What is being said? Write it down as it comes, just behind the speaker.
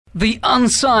The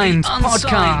Unsigned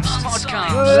Podcast.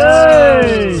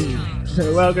 Hey!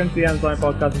 Welcome to the Unsigned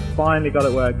Podcast. We've finally got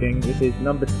it working. This is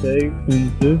number 2. We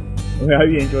hope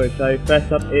you enjoy it. So first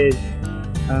up is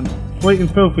Sweet and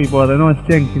Filthy by the Nice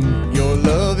Jenkins. Your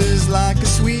love is like a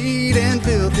sweet and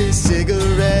filthy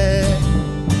cigarette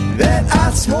that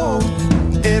I smoke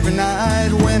every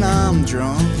night when I'm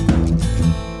drunk.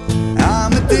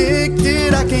 I'm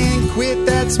addicted, I can't quit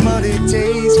that smutty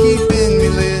taste keeping me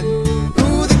lit.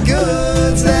 Ooh, the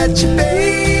goods that you bake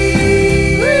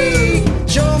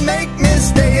sure make me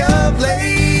stay up late.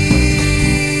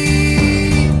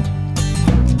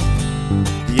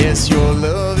 Yes, your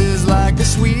love is like a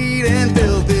sweet and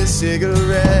filthy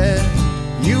cigarette.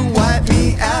 You wipe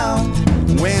me out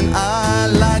when I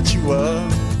light you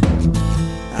up.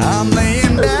 I'm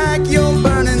laying back, you're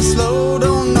burning slow.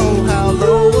 Don't know how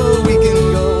lower we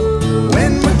can go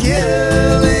when we're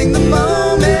killing the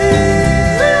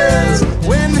moments,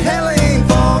 when hell ain't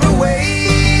far away.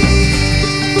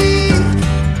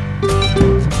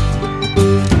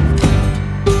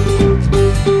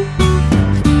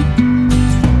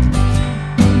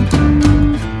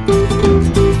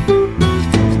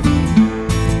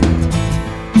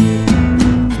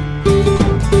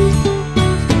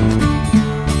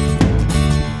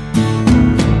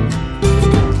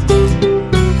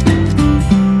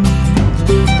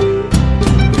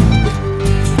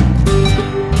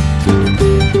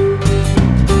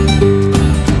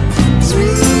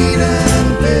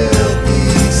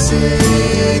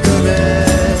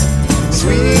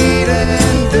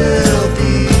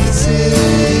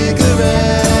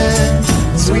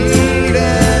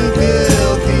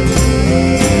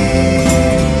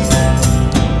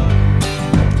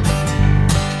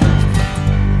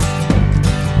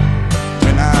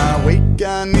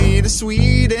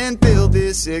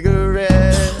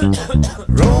 Cigarette.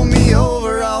 Roll me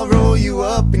over, I'll roll you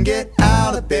up and get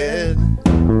out of bed.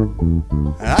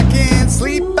 I can't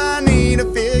sleep, I need a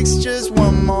fix. Just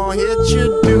one more hit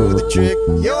should do the trick.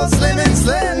 Your slim and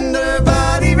slender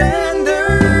body renders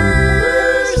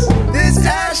this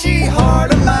ashy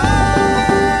heart of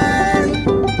mine.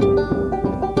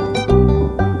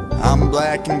 I'm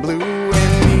black and blue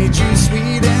and need you,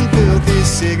 sweet and filthy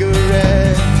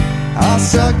cigarette. I'll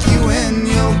suck you in,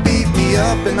 you'll beat me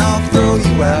up and I'll throw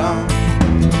you out.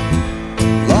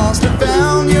 Lost or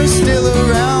found, you're still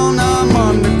around. I'm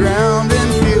underground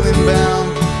and feeling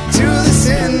bound to the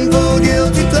sinful,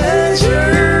 guilty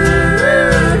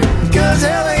pleasure, 'cause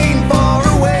hell ain't far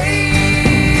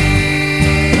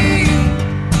away.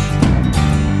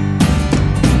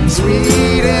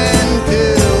 Sweet and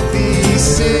filthy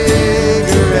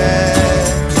cigarette.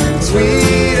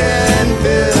 Sweet and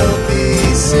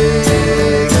filthy cigarette.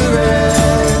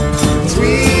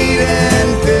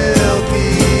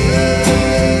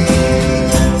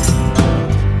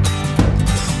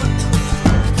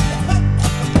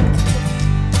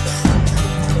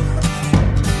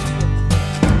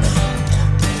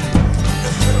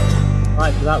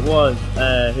 that was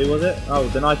who was it? Oh,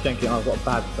 the Nice Jenkins. Oh, I've got a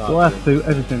bad start. We'll have to do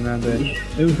everything around here.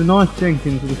 It was the Nice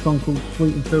Jenkins with a song called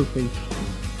Sweet and Filthy.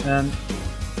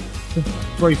 Just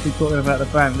briefly talking about the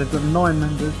band, they've got 9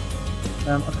 members.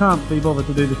 I can't be bothered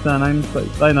to do the surnames, but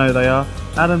they know they are.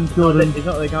 Adam, Jordan. It's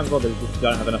not that they can't be bothered, it's just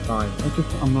don't have enough time.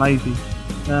 I'm lazy.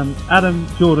 Adam,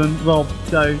 Jordan, Rob,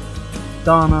 Joe,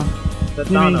 Dana.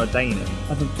 Dana or Dana?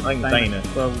 I think Dana.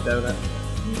 Well, we'll go with that.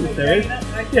 Yes, there is.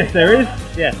 Yes, there is.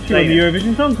 Yeah, she won the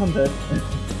Eurovision Song Contest.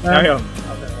 Carry on.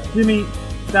 Jimmy,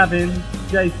 Davin,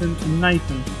 Jason, and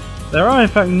Nathan. There are in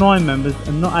fact 9 members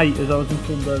and not 8, as I was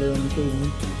informed earlier on this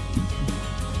evening.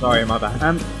 Sorry, my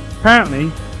bad.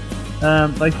 Apparently,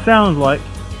 they sound like,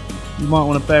 you might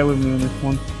want to bear with me on this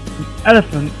one, an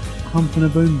elephant humping a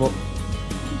boombox.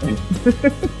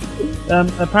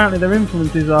 Apparently their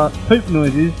influences are poop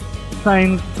noises,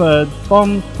 trains, birds,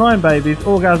 bombs, crying babies,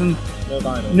 orgasms,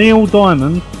 Neil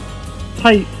Diamond,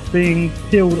 tapes being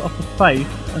peeled off a face,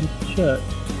 and church.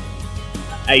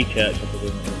 A church, I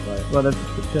presume. Well, there's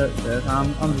just a church there.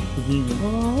 I'm just presuming.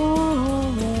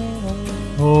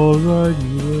 Alright.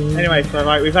 Anyway, so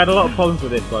right, we've had a lot of problems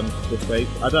with this one this week.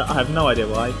 I have no idea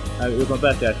why. It was my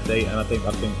birthday yesterday, and I think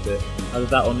I've synced it. Either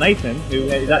that or Nathan, who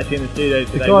is actually in the studio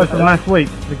today. The guy from last week,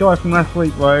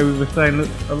 where we were saying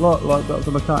looks a lot like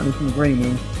Dr. McCartney from the Green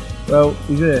Room. Well,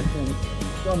 he's here.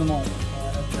 Go on the mic.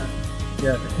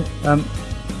 Yeah.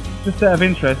 Just out of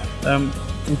interest,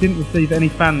 we didn't receive any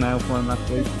fan mail for him last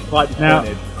week. Quite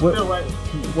disappointed. Now,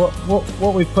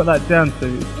 what we've put that down to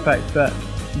is the fact that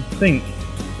we think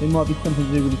it might be something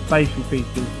to do with his facial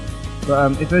features.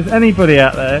 But if there's anybody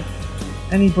out there,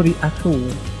 anybody at all,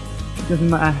 it doesn't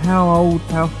matter how old,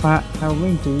 how fat, how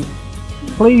wrinkled,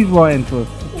 please write into us.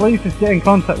 Please just get in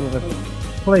contact with us.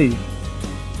 Please.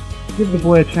 Give the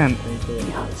boy a chance.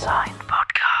 Unsigned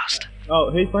Podcast.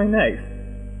 Oh, who's playing next?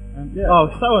 Yeah. Oh,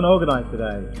 so unorganised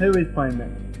today. Who is playing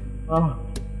next? Oh,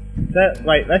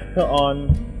 wait, let's put on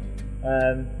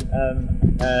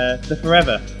the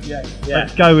Forever. Yeah. Yeah.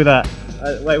 Let's go with that.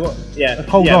 Wait, what? Yeah. Let's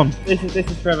hold yeah. on. This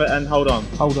is Forever and Hold On.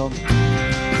 Hold on.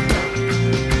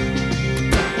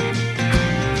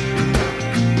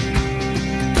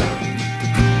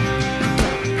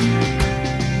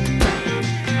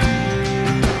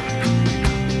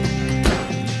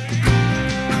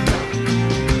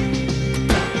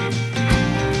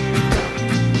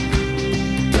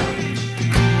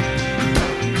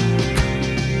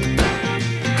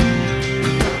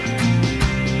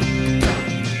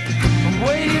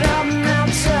 Wait up now,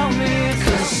 tell me,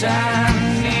 'cause I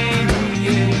need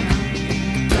you.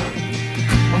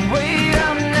 Wait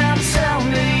up now, tell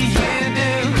me you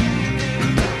do.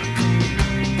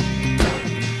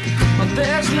 But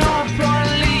there's no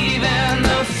point leaving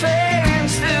the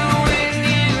fans doing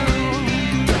you.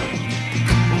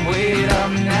 Wait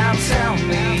up now, tell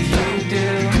me you do.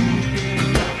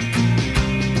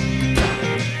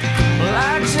 Well,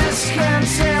 I just can't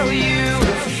tell you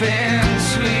the things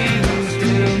we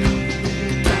do.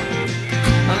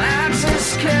 And I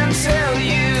just can't tell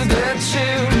you the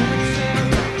truth.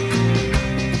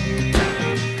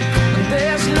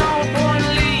 There's no point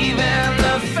leaving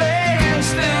the fans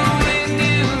doing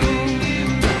you.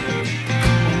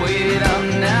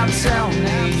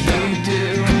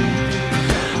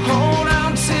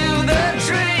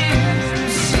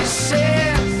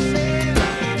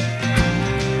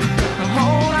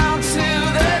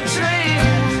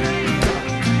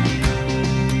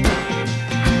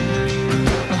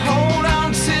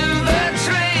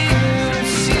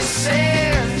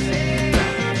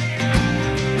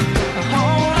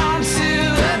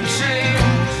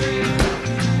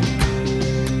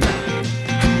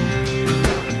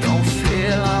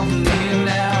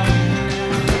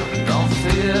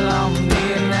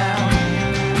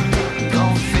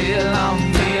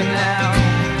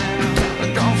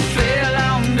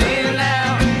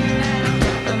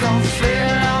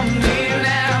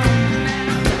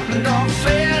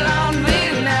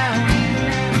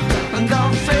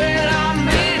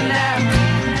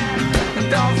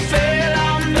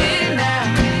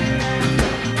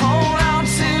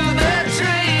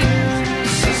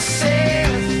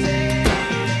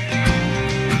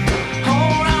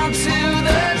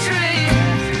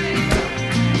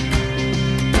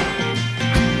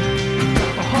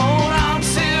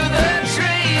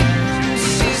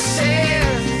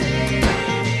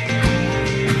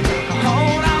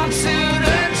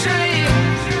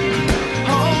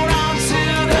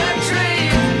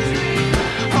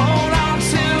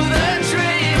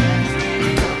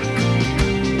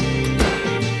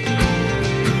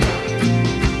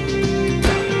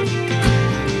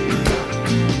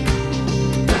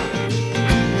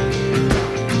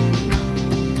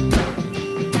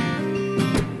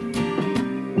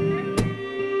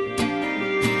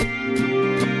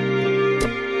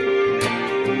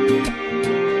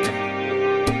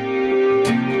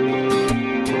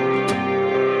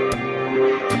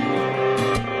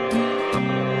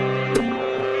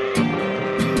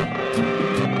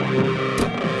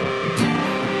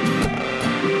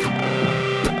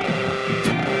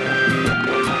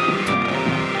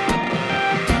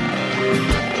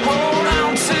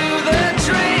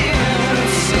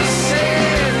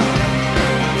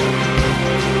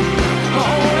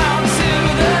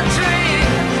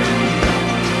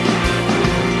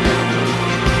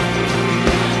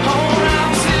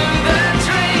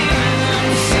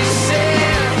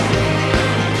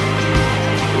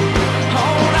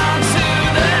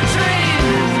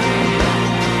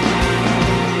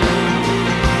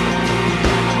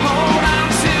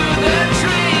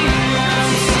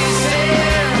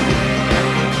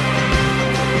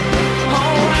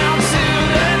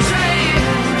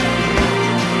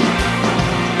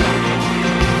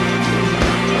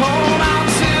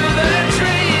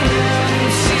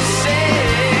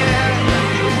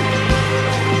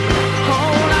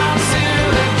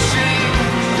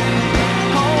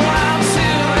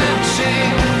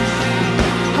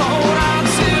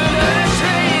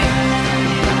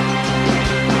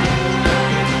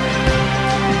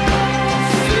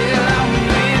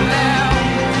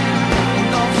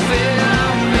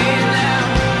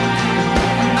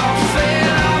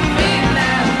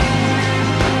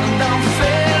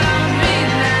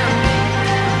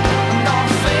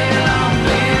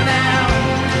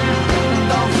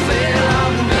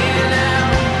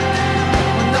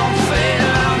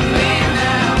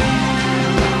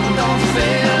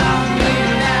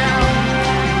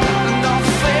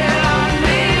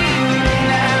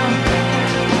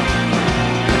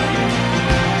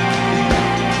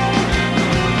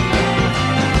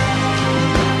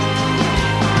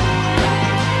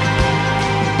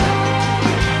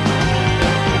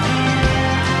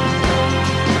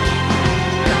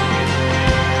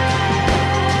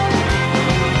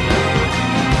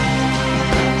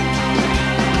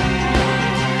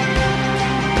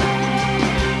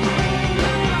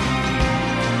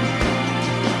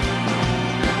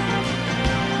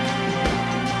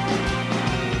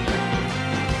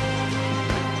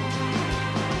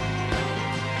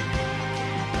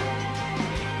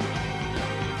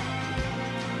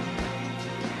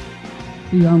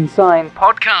 The Unsigned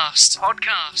Podcast.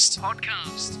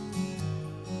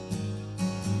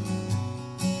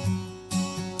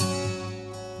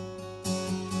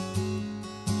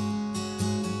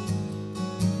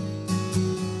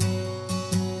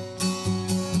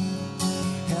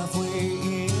 Halfway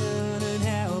in and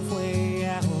halfway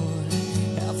out,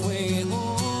 halfway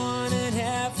on and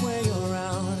halfway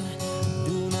around.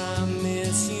 Do not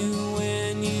miss you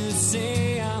when you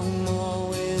say I'm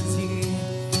always here.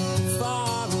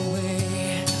 Far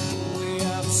away, way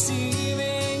up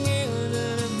receiving end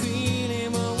and a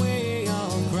beating my way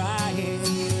of crying.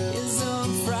 Is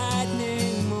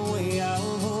frightening my way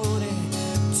of holding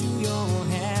to your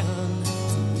hand.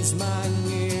 To is my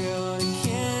guilt and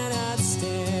cannot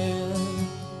stand.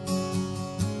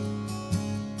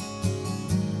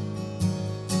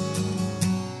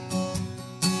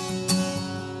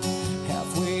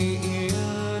 Halfway in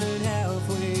and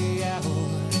halfway out,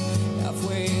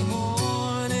 halfway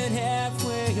on and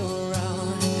halfway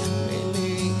around.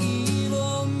 Mainly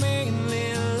evil, mainly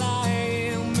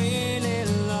lying, mainly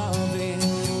loving,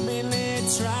 mainly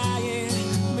trying,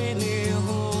 mainly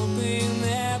hoping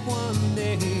that one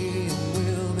day it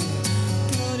will be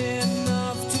good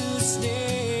enough to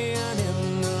stay. And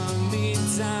in the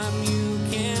meantime, you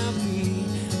can't be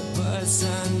the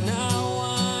person I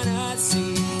wanna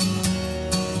see.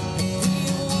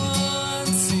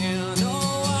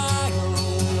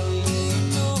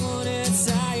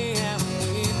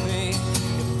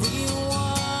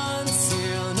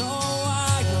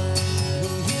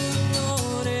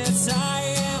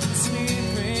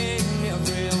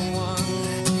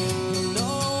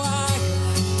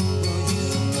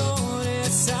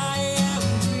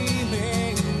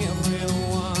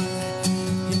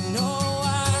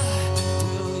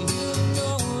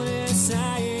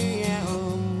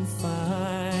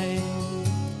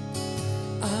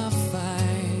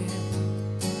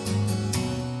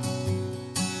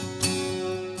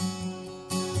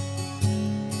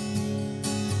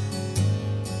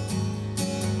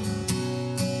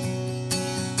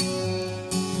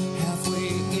 Halfway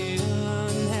in,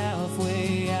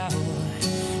 halfway out,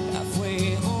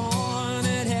 halfway on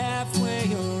and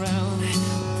halfway around.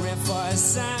 Pray for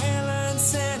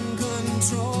silence and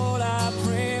control. I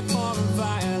pray for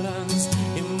violence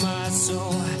in my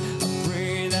soul. I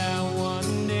pray that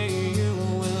one day you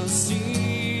will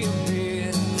see a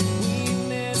bit of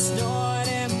weakness stored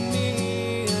in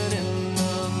me. And in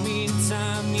the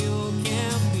meantime, you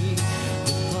can't be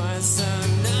the person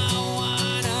I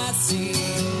wanna see.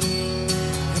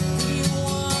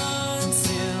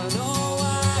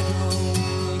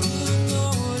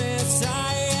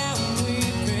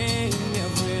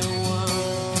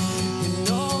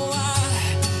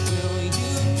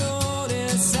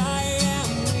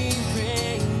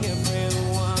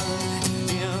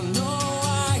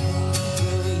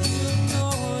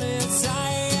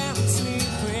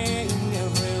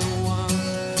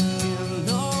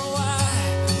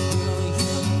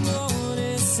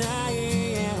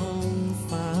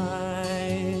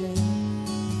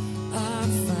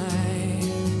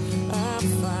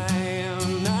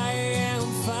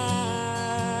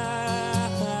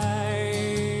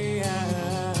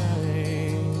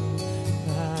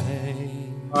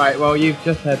 Alright, well, you've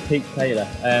just heard Pete Taylor.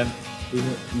 He says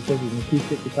he's an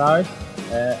acoustic guitarist,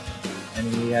 and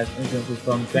he has influences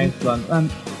from James Blunt. hang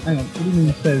on, what do you mean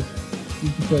he says? You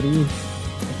just said he is.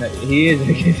 Okay, he is.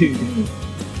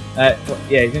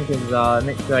 Yeah, his influences are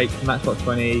Nick Drake, Matchbox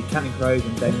 20, Counting Crows,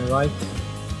 and Damien Rice.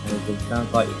 And it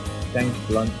sounds like James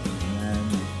Blunt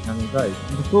and Counting Crows.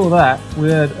 And before that, we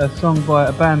heard a song by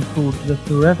a band called The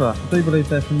Forever. I do believe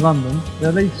they're from London.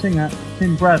 Their lead singer,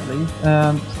 Tim Bradley,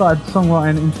 started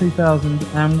songwriting in 2000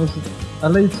 and was a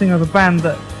lead singer of a band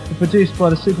that was produced by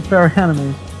the Super Fairy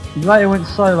Animals. He later went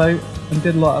solo and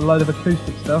did like a load of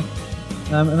acoustic stuff.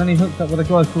 And then he hooked up with a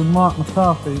guy called Mark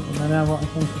McCarthy, and they're now writing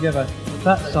songs together.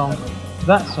 That song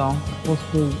was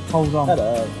called Hold On.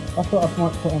 Hello. I thought I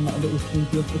might put on that little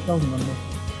Snoopy off the shoulder number.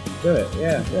 Do it,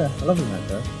 yeah. Yeah. I love him, that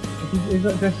guy. Is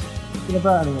that just still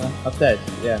about anywhere? Upstairs,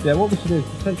 yeah. Yeah, what we should do is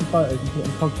take some photos and put it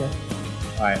on the podcast.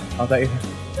 Alright, I'll take it.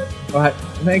 Alright,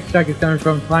 the next track is coming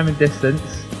from Time and Distance.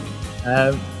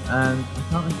 And I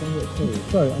can't remember what it's called.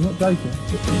 Sorry, I'm not joking.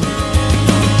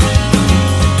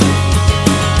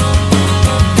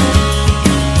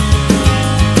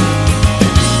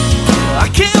 I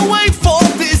can't wait for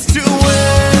this to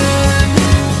end.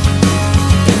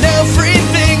 And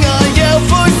everything I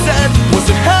ever said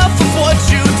wasn't half of what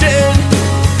you did.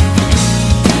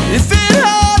 If it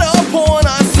had a point,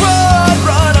 I swear I'd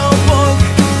write a book.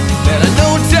 And I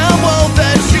know damn well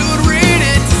that you'd read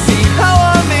it to see how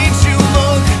I made you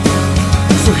look.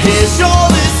 So here's your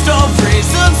list of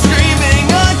reasons screaming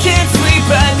I can't sleep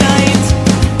at night.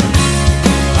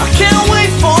 I can't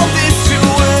wait for this to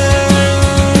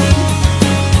end,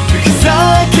 because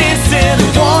I can't stand to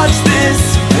watch this,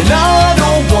 and I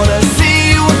don't wanna see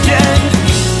you again.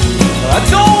 I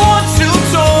don't want to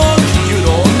talk, you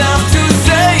don't have to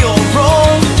say you're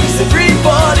wrong, 'cause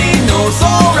everybody knows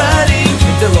already,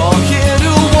 they're all here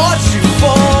to watch you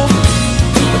fall.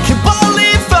 I can't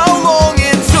believe how long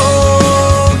it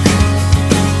took,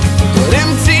 but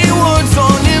empty words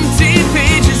on empty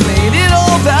pages made it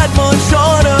all that much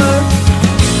harder.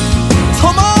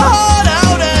 Tore my heart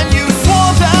out and you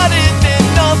swore that it meant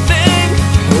nothing,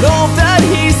 but all that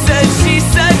he said, she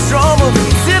said drama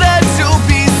means it had to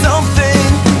be something.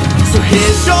 So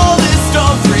here's your list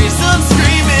of reasons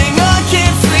screaming I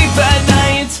can't sleep at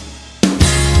night.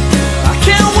 I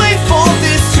can't wait for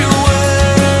this to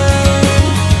end,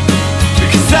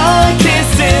 because I can't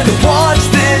stand to watch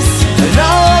this, and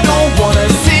I don't wanna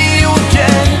see you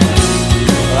again.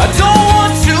 I don't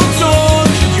want to talk,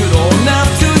 you don't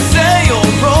have to say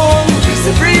you're wrong, 'cause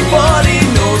everybody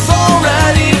knows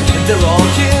already, and they're all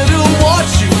here to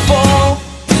watch you fall.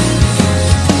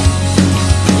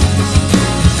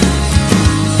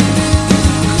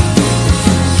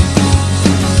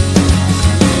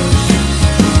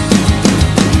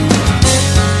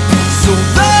 So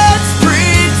let's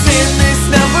pretend this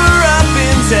never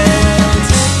happened, and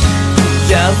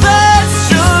yeah, let's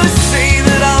just say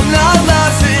that I'm not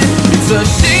laughing. It's a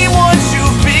shame what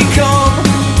you've become.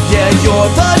 Yeah, you're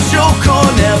the joke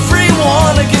on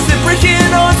everyone. I guess they're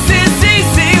breaking on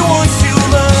CCC once you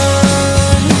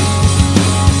learn.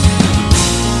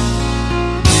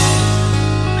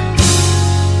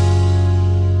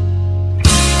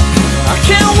 I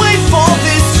can't wait for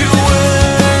this to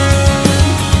end,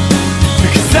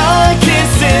 because I can't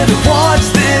stand to watch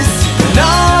this, and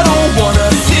I don't wanna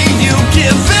see you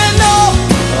giving up.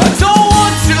 I don't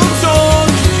want to talk,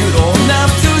 you don't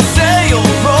have to say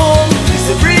you're wrong, 'cause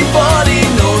everybody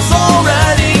knows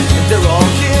already, and they're all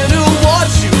here to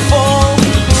watch you fall.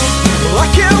 Well, I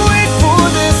can't wait for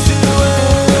this to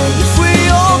end, if we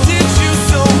all did you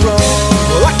so wrong.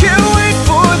 Well, I can't wait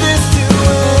for this to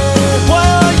end,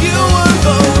 while you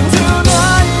alone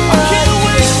tonight. I can't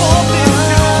wait for this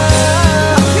to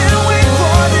end, I can't wait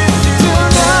for this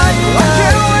tonight. I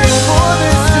can't wait for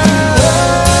this to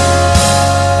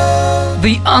end.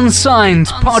 The Unsigned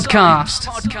Podcast.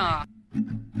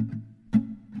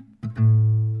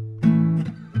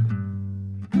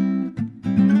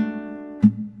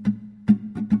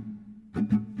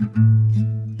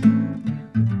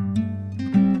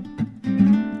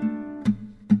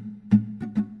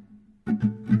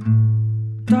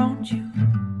 Don't you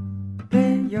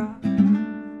play your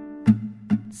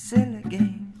silly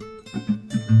game.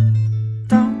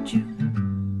 Don't you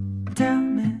tell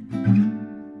me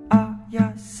all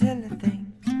your silly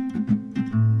things.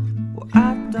 Well,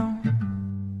 I don't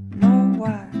know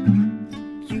why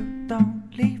you don't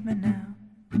leave me now.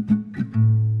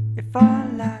 If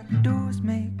all I do is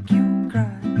make you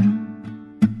cry.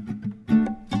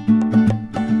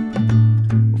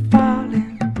 We're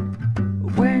falling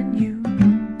when you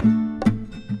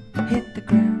hit the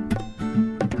ground.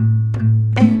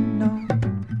 Ain't no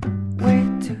way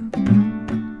to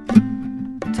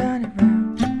turn it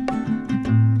round.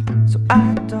 So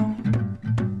I don't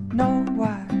know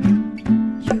why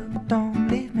you don't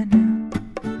leave me now.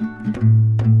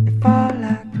 If all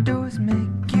I do is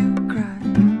make you cry.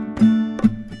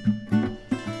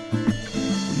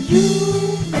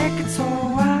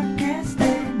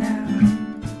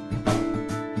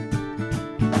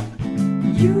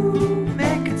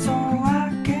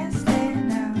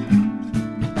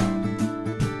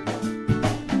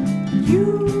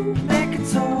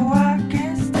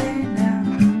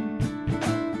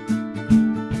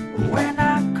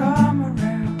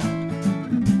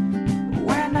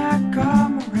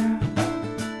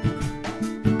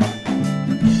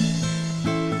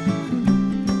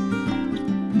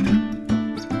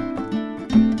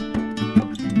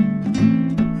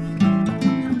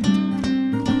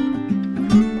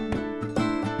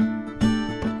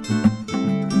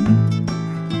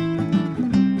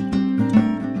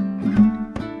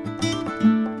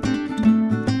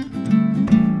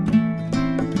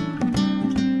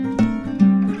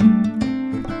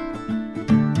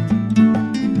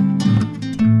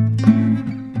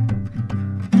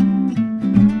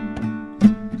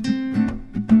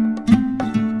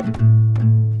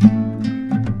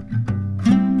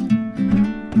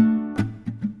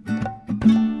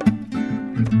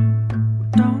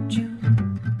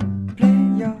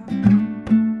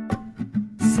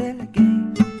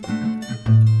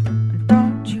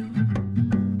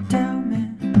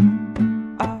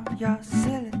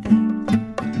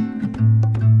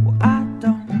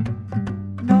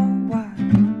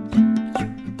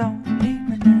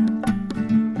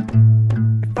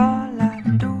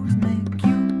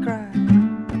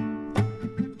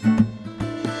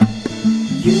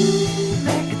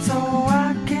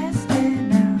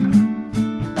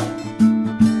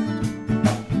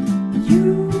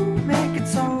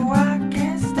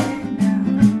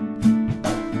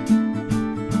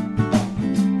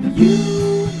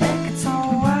 You make it so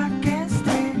I can't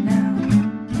stay now.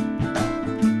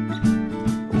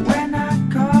 When I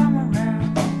come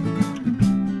around,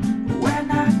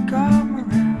 when I come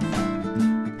around,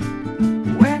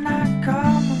 when I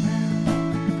come around,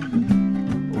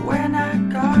 when I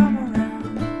come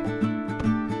around,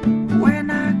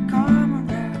 when I come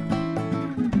around,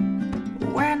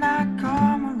 when I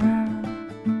come around,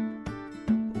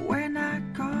 when I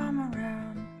come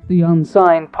around. The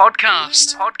Unsigned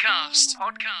Podcast. Okay,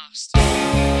 so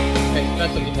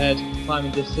first up you heard Time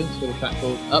and Distance with a track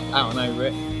called Up, Out and Over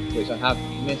It, which I have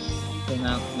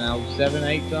mispronounced now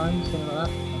 7-8 times, something like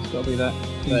that. That's got to be that.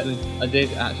 But I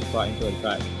did actually quite enjoy the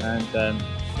track. And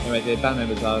anyway, the band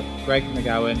members are Greg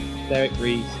McGowan, Derek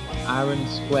Reese, Aaron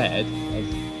Squared,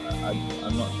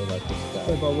 I'm not sure about this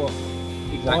guy. By what?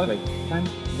 Exactly.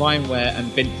 Ryan Ware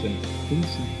and Vincent.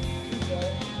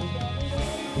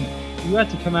 You had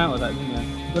to come out with that, didn't you?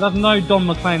 But I've no Don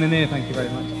McLean in here, thank you very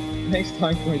much. Next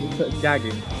time, can we just put a gag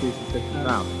in Tuesday's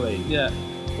mouth, please? Yeah,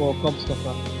 or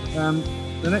Gobstopper.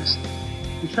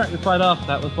 The track we played after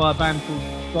that was by a band called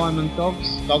Diamond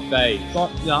Dogs. Dog Days.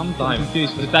 Yeah, I'm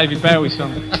confused with the David Bowie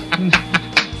song.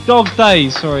 Dog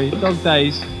Days,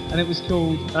 and it was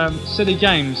called Silly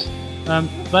Games.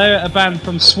 They're a band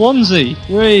from Swansea.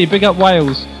 Whee, big up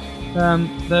Wales.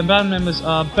 Their band members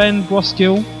are Ben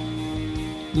Broskill,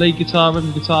 lead guitar,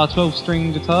 rhythm guitar,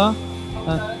 12-string guitar.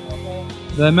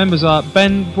 Their members are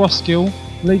Ben Broskill,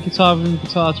 lead guitar, rhythm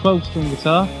guitar, 12-string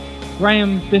guitar.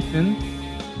 Graham Biffin,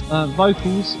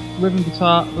 vocals, rhythm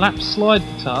guitar, lap slide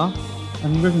guitar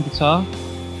and rhythm guitar.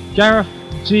 Gareth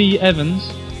G.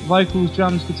 Evans, vocals,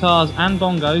 drums, guitars and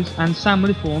bongos. And Sam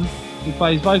Lithorn, who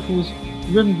plays vocals,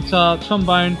 rhythm guitar,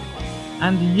 trombone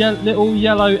and little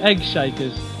yellow egg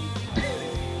shakers.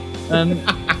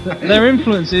 Their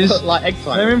influences like egg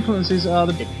time. Their influences are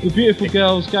the Beautiful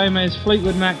Girls, Gomez,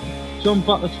 Fleetwood Mac, John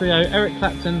Butler Trio, Eric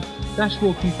Clapton,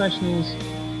 Dashboard Confessionals,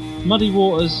 Muddy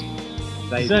Waters,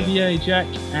 Xavier Jack,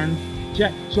 and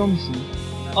Jack Johnson.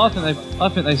 I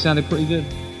think they sounded pretty good.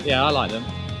 Yeah, I like them.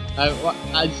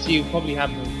 As you probably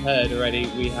haven't heard already,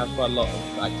 we have quite a lot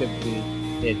of activity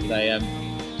here today.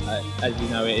 As you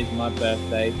know, it is my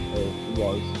birthday, or it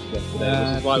was yesterday,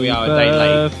 which is why we are a day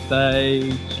late.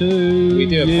 Birthday to We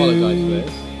do you. apologise for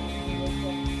this.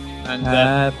 And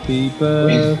Happy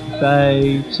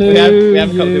birthday to we have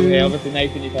a couple of people here, obviously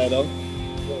Nathan you've heard of.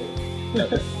 No,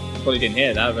 probably didn't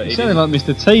hear that, but You he sounded did. like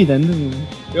Mr. T then, didn't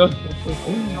you?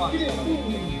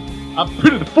 I'm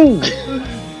pretty the fool!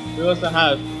 We also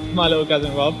have my little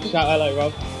cousin Rob. Shout hello,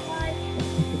 Rob. Hi.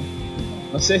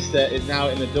 My sister is now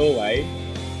in the doorway.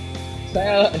 Say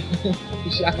hello.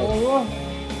 Shout.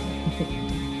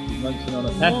 She's munching on a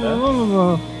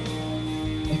pepper.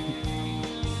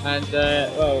 And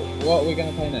well, what are we going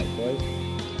to play next, boys?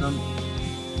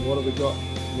 What have we got?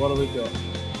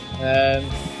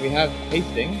 We have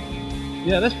Hastings.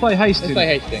 Yeah, let's play Hastings. Let's play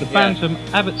Hastings, The band yeah. from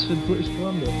Abbotsford, British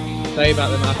Columbia. Say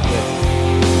about them after this.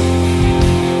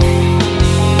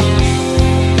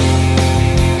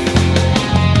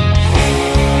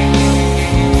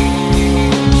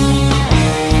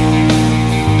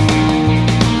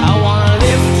 I wanna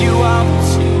lift you up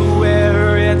to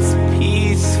where it's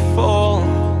peaceful,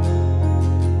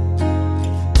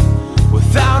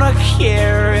 without a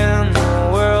care in the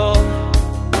world.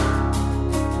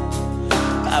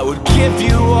 I would give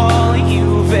you all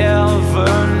you've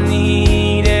ever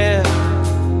needed.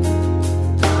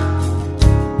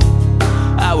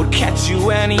 I would catch you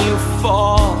when you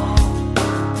fall.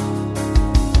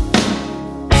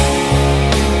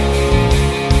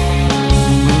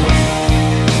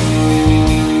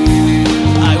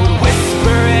 I would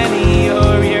whisper in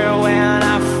your ear when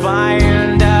I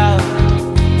find out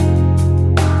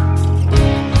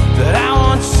that I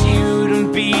want you to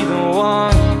be the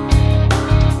one.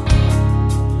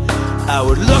 I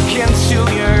would look into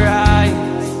your eyes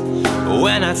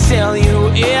when I tell you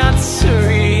it's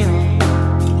real.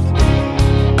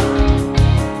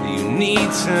 You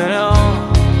need to know,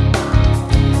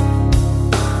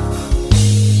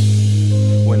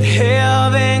 when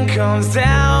heaven comes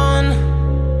down,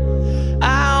 I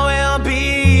will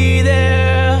be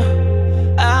there.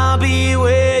 I'll be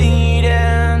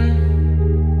waiting.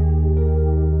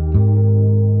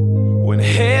 When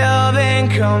heaven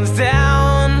comes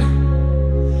down,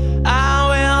 I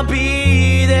will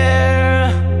be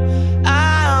there.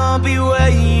 I'll be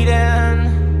waiting.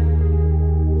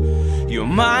 Your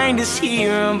mind is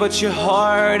here, but your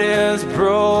heart is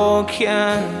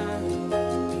broken.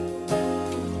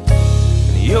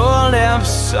 Your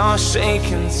lips are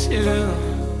shaking too.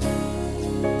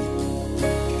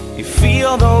 You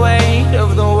feel the weight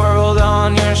of the world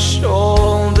on your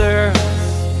shoulders,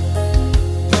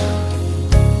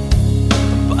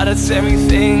 but it's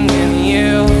everything in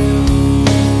you.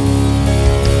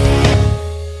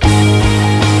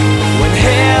 When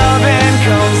heaven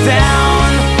comes down,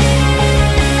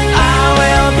 I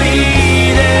will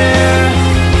be there.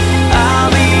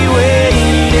 I'll be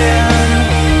waiting.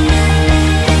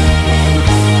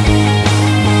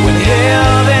 When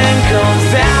heaven comes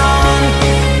down,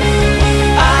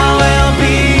 I will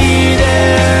be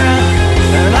there,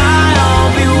 and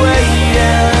I'll be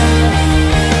waiting.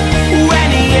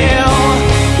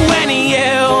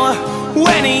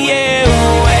 When you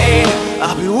wait,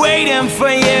 I'll be waiting for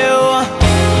you.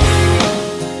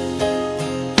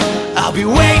 I'll be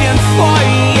waiting for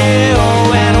you.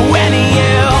 And when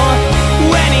you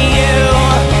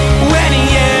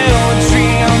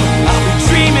dream, I'll be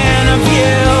dreaming of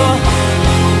you.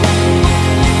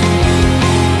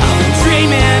 I'll be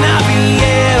dreaming of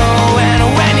you. And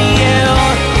when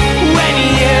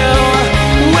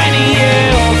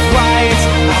you fight,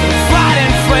 I'll be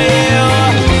fighting for you.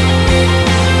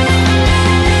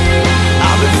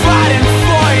 I'll be fighting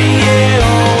for you.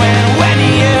 And when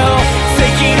you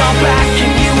take it all back,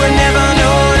 and you will never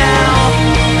know now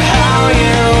how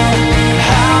you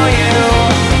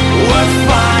would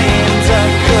find a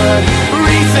good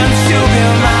reason to be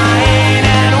mine.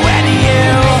 And when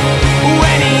you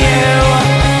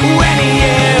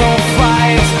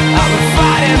fight, I'll be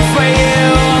fighting for you.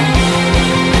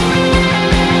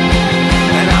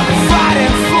 And I'll be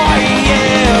fighting for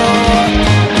you.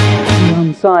 The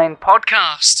Unsigned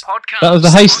Podcast. That was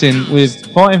the Hastings with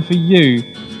Fighting For You.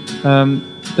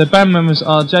 The band members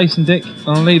are Jason Dick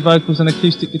on lead vocals and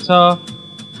acoustic guitar,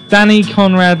 Danny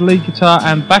Conrad lead guitar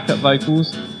and backup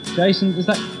vocals. Jason, is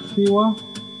that Kiwa?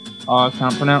 Oh, I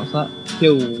can't pronounce that.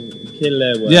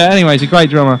 Killer. Yeah, anyway, he's a great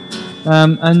drummer.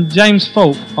 And James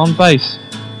Falk on bass.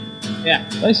 Yeah.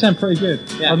 They sound pretty good.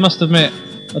 Yeah. I must admit,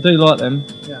 I do like them.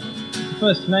 Yeah. It's the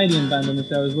first Canadian band on the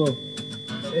show as well.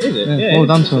 Is it? Yeah, well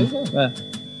done to them. Yeah.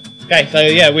 Okay, so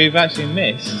yeah, we've actually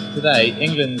missed today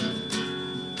England's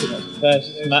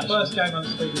first match. First game on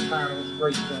Stephen Farrell was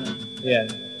Greece, wasn't it? Yeah,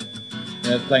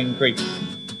 they're playing Greece,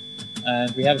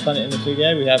 and we have done it in the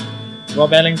studio. We have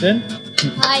Rob Ellington.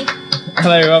 Hi.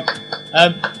 Hello, Rob.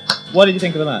 What did you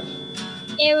think of the match?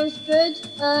 It was good.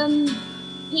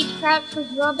 Peter Crouch was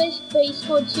rubbish, but he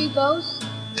scored 2 goals.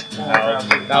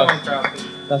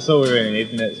 That's all we really need,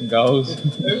 isn't it? Some goals.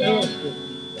 Yeah.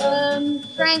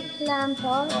 Frank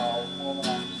Lampard.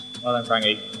 Well done,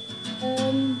 Frankie.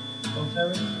 Don't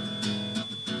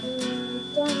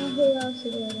know who else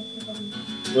it was. I forgot.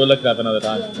 We'll look it up another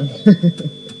time.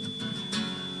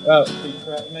 Well,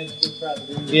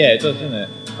 yeah, it does, doesn't it?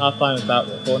 Half time is about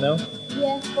 4-0.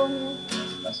 Yeah,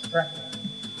 4-0. That's cracking.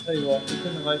 Tell you what, we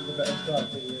couldn't have hoped for a better start.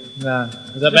 Nah.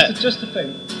 Is that better? Just to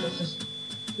think,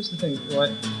 just to think,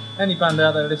 right? Any band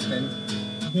out there listening,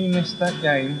 if you missed that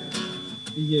game,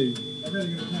 for you. I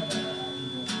really don't care about that.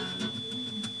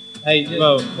 Hey,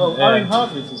 Well, yeah. Owen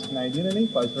Hargreaves is Canadian and he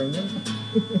plays for England.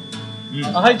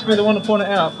 I hate to be the one to point it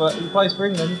out, but he plays for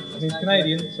England and he's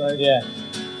Canadian, so... Yeah.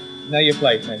 Know your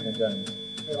place, Nathan Jones.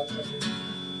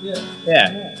 Yeah.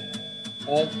 Yeah.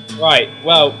 Right,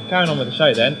 well, carrying on with the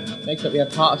show then. Next up we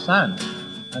have Heart of Sand.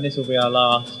 And this will be our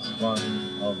last one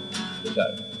of the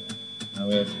show. And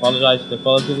we apologise for the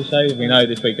quality of the show. We know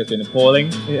this week has been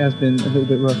appalling. It has been a little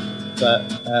bit rough. But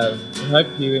we hope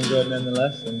you enjoyed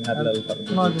nonetheless and had a little couple of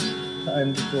Can I just cut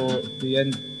in before we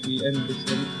end this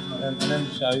thing and end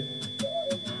the show?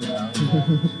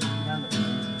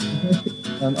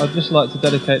 I'd just like to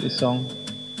dedicate this song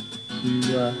to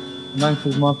a man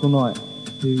called Michael Knight,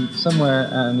 who somewhere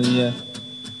out in the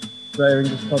greater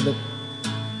English public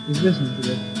is listening to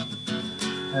this,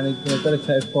 and he's been a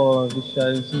dedicated follower of this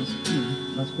show since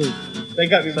last week.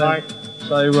 Big up, you Mike.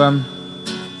 So,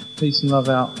 peace and love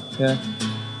out, yeah.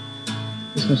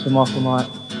 This one's for Michael Knight,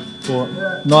 or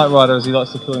Knight Rider as he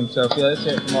likes to call himself. Yeah, let's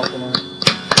hear it for Michael Knight.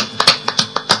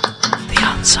 The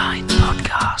Unsigned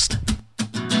Podcast.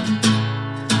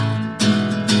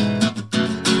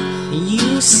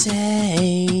 You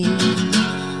say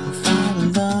we'll fall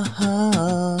in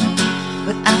love,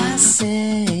 but I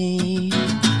say,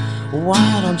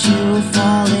 why don't you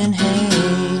fall in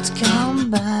hate? Come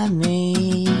buy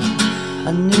me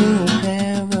a new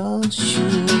pair of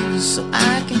shoes so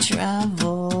I can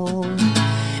travel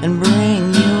and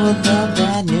bring you the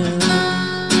bad news.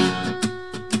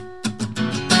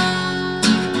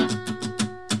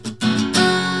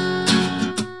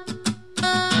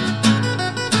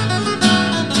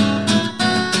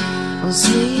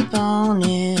 Sleep on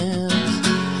it,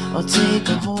 or take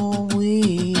a whole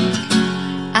week.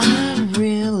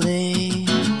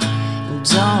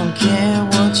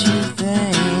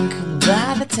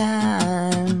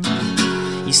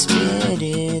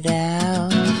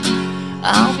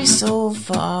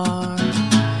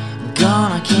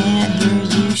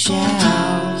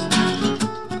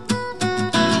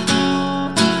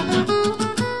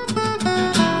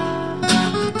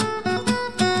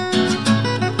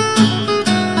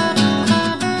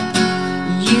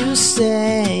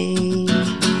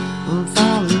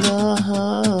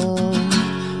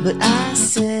 that I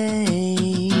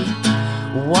say.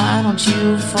 Why don't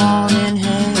you fall in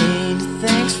hate?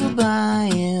 Thanks for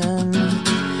buying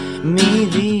me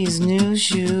these new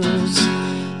shoes.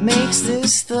 Makes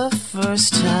this the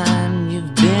first time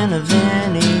you've been of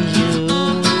any use.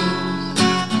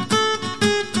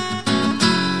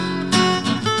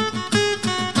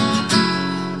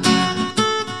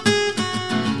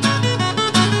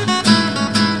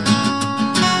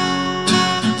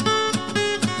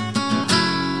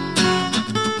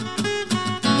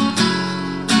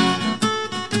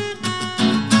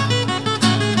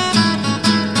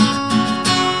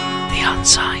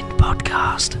 Unsigned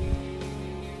Podcast.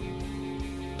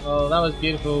 Oh, that was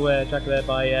beautiful track there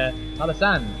by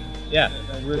Alasand. Yeah.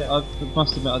 I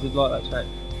must admit, I did like that track.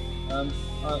 I've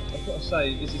got to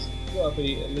say, this has got to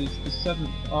be at least the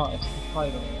 7th artist to play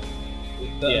on it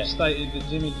that have stated that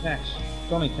Johnny Cash.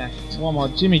 Why am I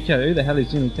Jimmy Cash? Who the hell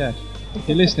is Jimmy Cash? If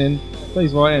you're listening,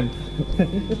 please write in.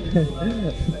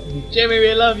 Jimmy,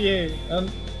 we love you.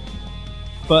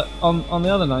 But on the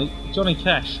other note, Johnny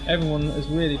Cash, everyone has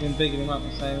really been bigging him up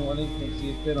and saying what an influence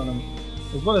he's been on him.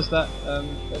 As well as that,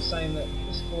 they're saying that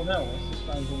this Cornell, this is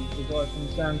the guy from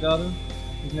Soundgarden,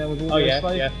 he's now with Audio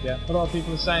Slave. Yeah. A lot of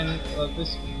people are saying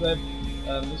this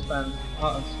band,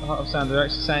 Heart of Sound, they're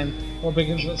actually saying what big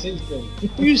influence he's been.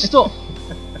 Will you stop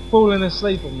falling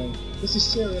asleep on me? This is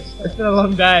serious stuff. It's been a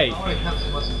long day. I want to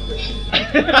cancel my subscription.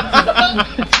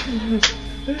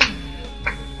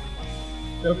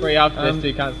 Feel free after this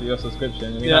to cancel your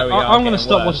subscription. I'm going to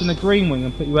stop watching the Green Wing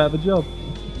and put you out of a job.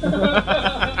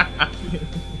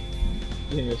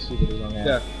 You're stupidly wrong.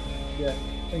 Yeah.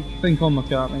 Think on,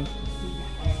 McCartney.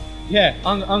 Yeah.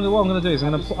 What I'm going to do is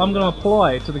I'm going to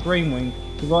apply to the Green Wing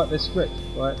to write this script,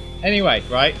 right? Anyway,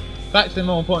 right. Back to the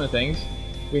more important things.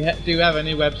 We do have a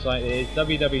new website. It is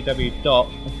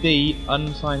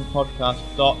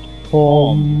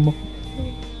www.theunsciencepodcast.com.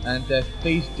 And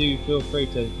please do feel free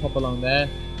to pop along there,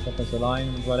 drop us a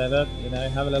line, whatever,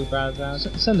 have a little browse around.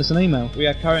 Send us an email. We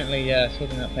are currently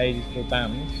sorting out pages for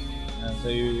bands, and so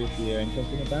if you're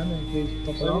interested in a band, then please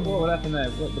pop along. What will happen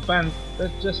there? The band,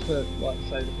 that's just for, like,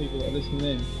 say, the people that are listening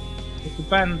in. If the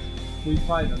band, we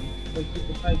play them, the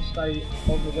page stay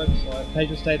on the website. The page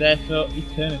will stay there for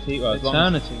eternity. Well, as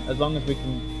long as we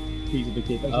can feasibly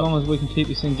keep it as up. long as we can keep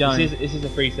this thing going. This is a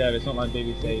free service, not like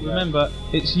BBC. Remember,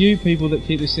 it's you people that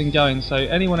keep this thing going. So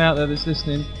anyone out there that's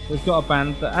listening, that's got a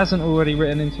band that hasn't already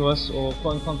written into us or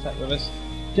got in contact with us,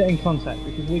 get in contact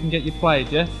because we can get you played.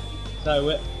 Yeah. So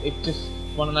if you just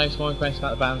want to know some more information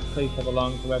about the band, please pop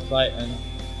along to the website and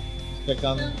just click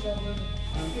on.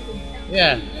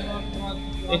 Yeah.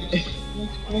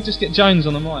 Can we just get Jones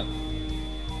on the mic?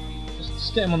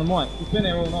 Just get him on the mic. We've been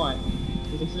here all night.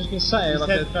 He's just been sat here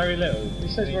very little. He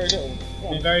says very little. He's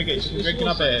been very good. He's been drinking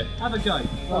up here. Have a go.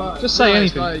 Just say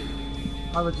anything. I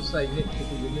would just say Nick should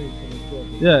be removed from his job.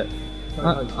 Yeah.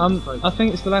 I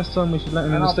think it's the last time we should let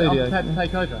him in the studio. I'm prepared to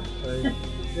take over.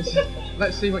 So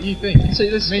let's see what you think. See,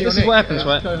 this is what happens,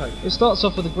 right? It starts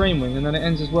off with a Green Wing and then it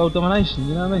ends as world domination.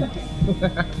 You know what I mean?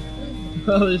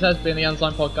 Well, this has been the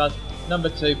Unsigned Podcast number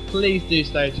 2. Please do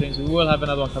stay tuned. We will have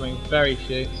another one coming very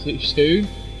soon.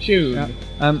 Yeah.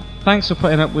 Thanks for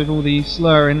putting up with all the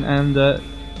slurring and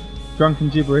drunken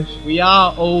gibberish. We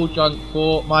are all drunk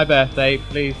for my birthday.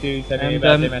 Please do send me a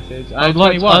birthday message. I would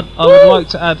like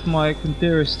to add my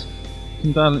dearest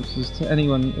condolences to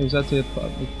anyone who's had to put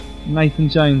up with Nathan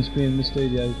Jones being in the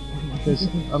studio, because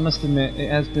I must admit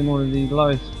it has been one of the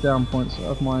lowest down points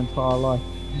of my entire life.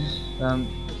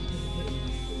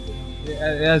 It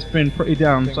has been pretty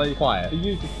down. It's been so quiet. For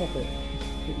you to pop it,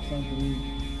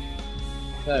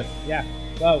 so yeah,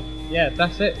 well, yeah,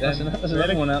 that's it. That's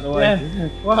another one out the way. Yeah.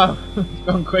 Wow, it's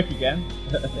gone quick again.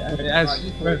 Yeah, it has.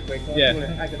 Very quick. Yeah.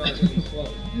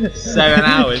 7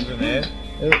 hours from here.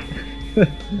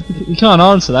 You can't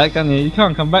answer that, can you? You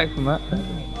can't come back from that.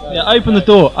 Yeah, open the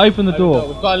door. Open the door.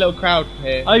 We've got a little crowd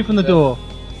here. Open the door.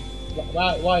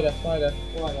 Wider.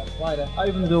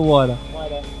 Open the door wider.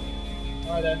 Wider.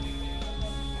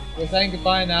 We're saying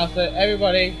goodbye now, so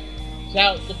everybody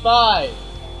shout goodbye.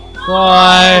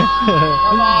 Bye.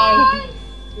 Bye.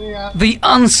 See ya. The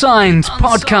Unsigned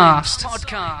Podcast.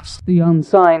 The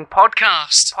Unsigned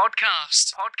Podcast.